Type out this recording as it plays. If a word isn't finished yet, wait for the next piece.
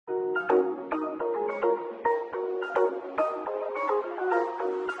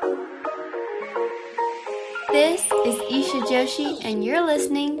This is Isha Joshi, and you're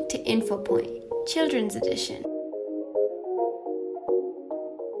listening to InfoPoint, Children's Edition.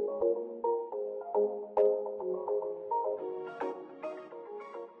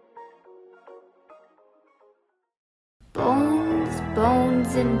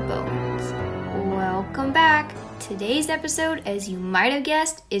 Bones, and bones. Welcome back. Today's episode, as you might have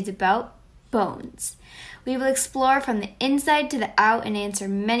guessed, is about bones. We will explore from the inside to the out and answer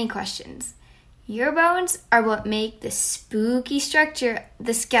many questions. Your bones are what make the spooky structure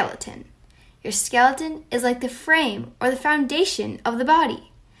the skeleton. Your skeleton is like the frame or the foundation of the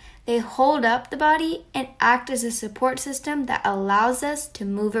body. They hold up the body and act as a support system that allows us to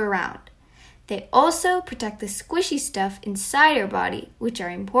move around. They also protect the squishy stuff inside our body, which are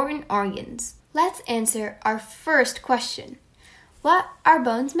important organs. Let's answer our first question. What are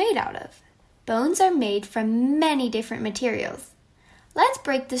bones made out of? Bones are made from many different materials. Let's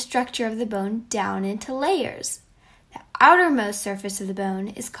break the structure of the bone down into layers. The outermost surface of the bone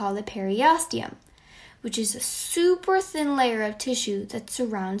is called the periosteum, which is a super thin layer of tissue that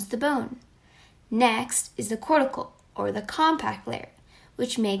surrounds the bone. Next is the cortical, or the compact layer,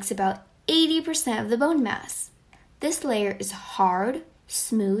 which makes about 80% of the bone mass. This layer is hard,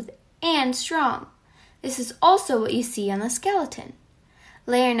 smooth, and strong. This is also what you see on the skeleton.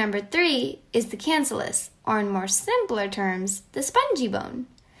 Layer number 3 is the cancellous, or in more simpler terms, the spongy bone.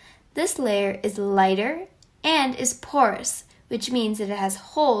 This layer is lighter and is porous, which means that it has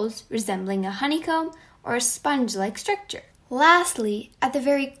holes resembling a honeycomb or a sponge-like structure. Lastly, at the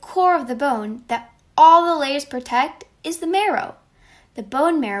very core of the bone that all the layers protect is the marrow. The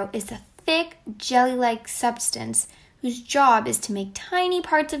bone marrow is a thick, jelly-like substance whose job is to make tiny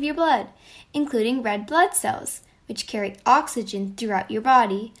parts of your blood, including red blood cells, which carry oxygen throughout your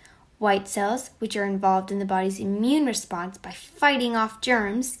body, white cells, which are involved in the body's immune response by fighting off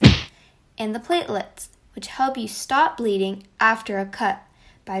germs, and the platelets, which help you stop bleeding after a cut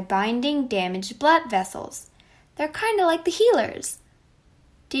by binding damaged blood vessels. They're kind of like the healers.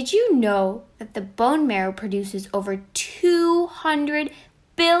 Did you know that the bone marrow produces over 200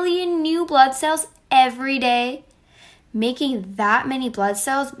 billion new blood cells every day? Making that many blood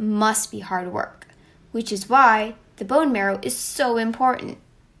cells must be hard work, which is why the bone marrow is so important.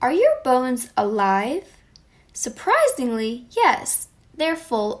 Are your bones alive? Surprisingly, yes, they're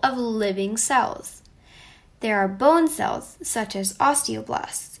full of living cells. There are bone cells, such as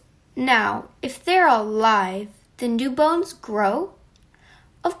osteoblasts. Now, if they're alive, then do bones grow?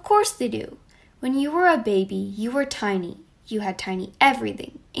 Of course they do. When you were a baby, you were tiny. You had tiny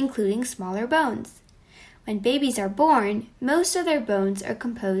everything, including smaller bones. When babies are born, most of their bones are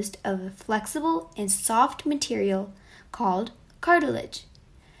composed of a flexible and soft material called cartilage.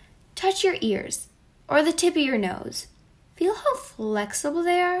 Touch your ears or the tip of your nose. Feel how flexible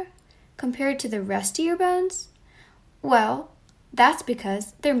they are compared to the rest of your bones? Well, that's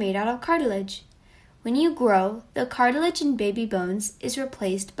because they're made out of cartilage. When you grow, the cartilage in baby bones is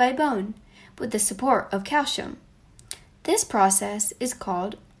replaced by bone with the support of calcium. This process is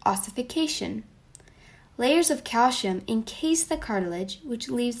called ossification. Layers of calcium encase the cartilage, which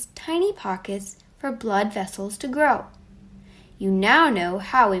leaves tiny pockets for blood vessels to grow. You now know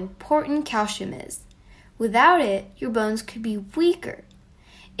how important calcium is. Without it, your bones could be weaker.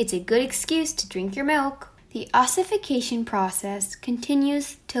 It's a good excuse to drink your milk. The ossification process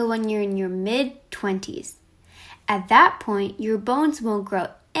continues till when you're in your mid-20s. At that point, your bones won't grow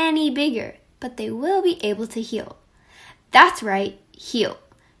any bigger, but they will be able to heal. That's right, heal.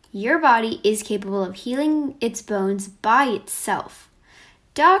 Your body is capable of healing its bones by itself.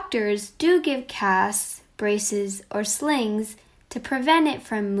 Doctors do give casts, braces, or slings to prevent it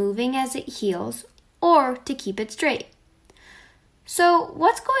from moving as it heals or to keep it straight. So,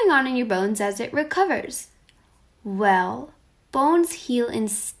 what's going on in your bones as it recovers? Well, bones heal in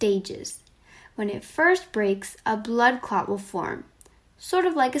stages. When it first breaks, a blood clot will form, sort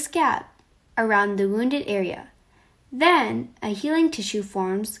of like a scab, around the wounded area. Then, a healing tissue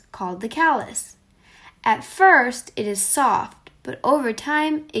forms called the callus. At first, it is soft, but over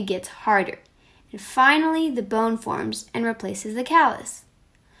time, it gets harder. And finally, the bone forms and replaces the callus.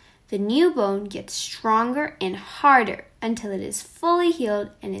 The new bone gets stronger and harder until it is fully healed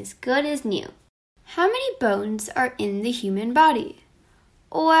and as good as new. How many bones are in the human body?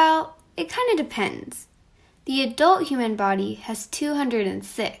 Well, it kind of depends. The adult human body has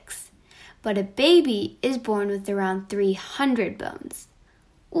 206. But a baby is born with around 300 bones.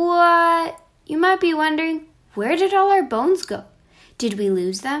 What? You might be wondering, where did all our bones go? Did we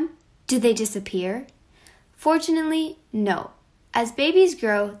lose them? Did they disappear? Fortunately, no. As babies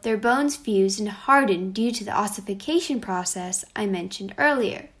grow, their bones fuse and harden due to the ossification process I mentioned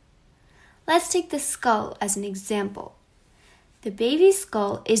earlier. Let's take the skull as an example. The baby's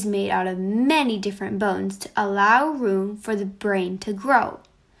skull is made out of many different bones to allow room for the brain to grow.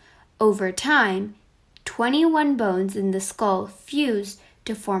 Over time, 21 bones in the skull fuse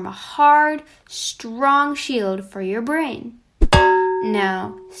to form a hard, strong shield for your brain.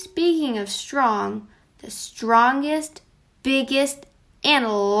 Now, speaking of strong, the strongest, biggest, and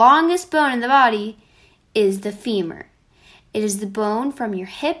longest bone in the body is the femur. It is the bone from your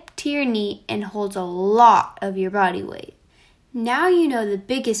hip to your knee and holds a lot of your body weight. Now you know the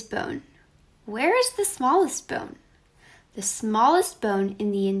biggest bone. Where is the smallest bone? The smallest bone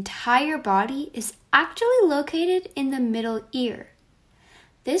in the entire body is actually located in the middle ear.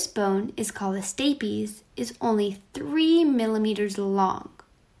 This bone is called the stapes, is only 3 millimeters long.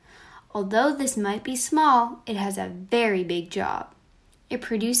 Although this might be small, it has a very big job. It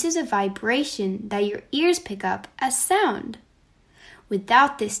produces a vibration that your ears pick up as sound.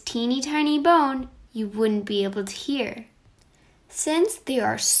 Without this teeny tiny bone, you wouldn't be able to hear. Since there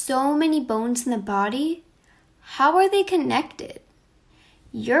are so many bones in the body, how are they connected?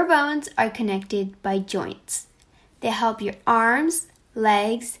 Your bones are connected by joints. They help your arms,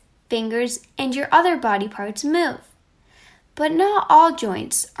 legs, fingers, and your other body parts move. But not all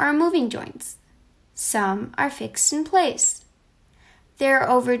joints are moving joints. Some are fixed in place. There are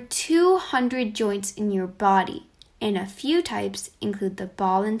over 200 joints in your body, and a few types include the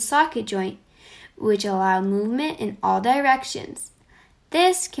ball and socket joint, which allow movement in all directions.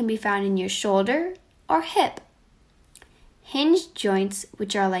 This can be found in your shoulder or hip. Hinged joints,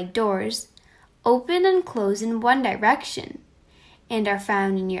 which are like doors, open and close in one direction and are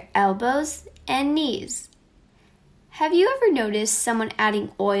found in your elbows and knees. Have you ever noticed someone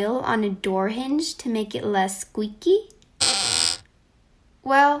adding oil on a door hinge to make it less squeaky?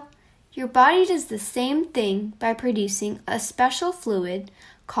 Well, your body does the same thing by producing a special fluid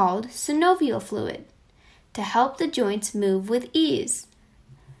called synovial fluid to help the joints move with ease.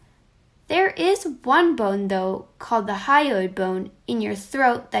 There is one bone, though, called the hyoid bone in your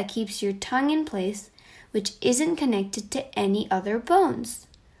throat that keeps your tongue in place, which isn't connected to any other bones.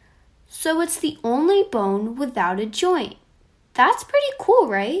 So it's the only bone without a joint. That's pretty cool,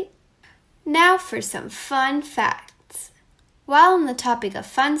 right? Now for some fun facts. While on the topic of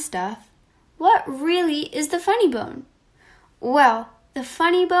fun stuff, what really is the funny bone? Well, the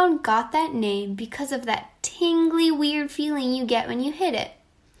funny bone got that name because of that tingly, weird feeling you get when you hit it.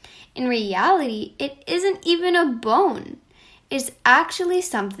 In reality, it isn't even a bone. It's actually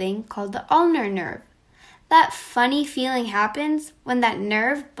something called the ulnar nerve. That funny feeling happens when that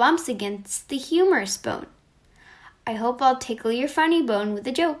nerve bumps against the humerus bone. I hope I'll tickle your funny bone with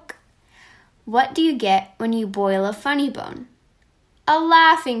a joke. What do you get when you boil a funny bone? A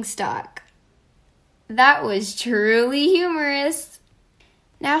laughing stock. That was truly humorous.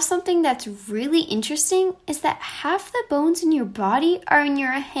 Now something that's really interesting is that half the bones in your body are in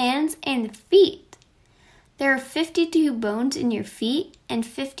your hands and feet. There are 52 bones in your feet and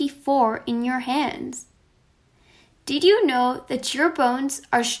 54 in your hands. Did you know that your bones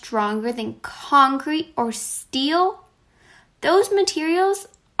are stronger than concrete or steel? Those materials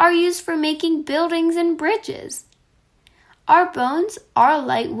are used for making buildings and bridges. Our bones are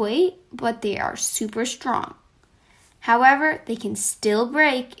lightweight, but they are super strong. However, they can still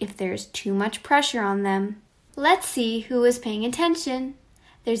break if there's too much pressure on them. Let's see who is paying attention.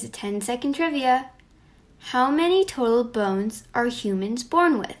 There's a 10-second trivia. How many total bones are humans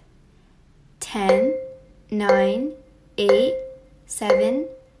born with? 10, 9, 8, 7,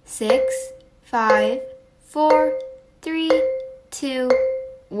 6, 5, 4, 3, 2,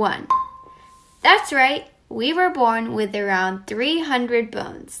 1. That's right, we were born with around 300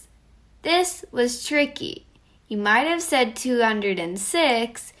 bones. This was tricky. You might have said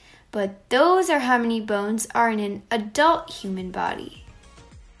 206, but those are how many bones are in an adult human body.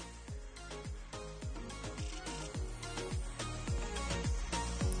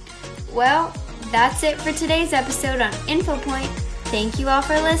 Well, that's it for today's episode on InfoPoint. Thank you all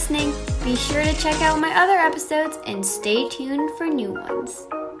for listening. Be sure to check out my other episodes and stay tuned for new ones.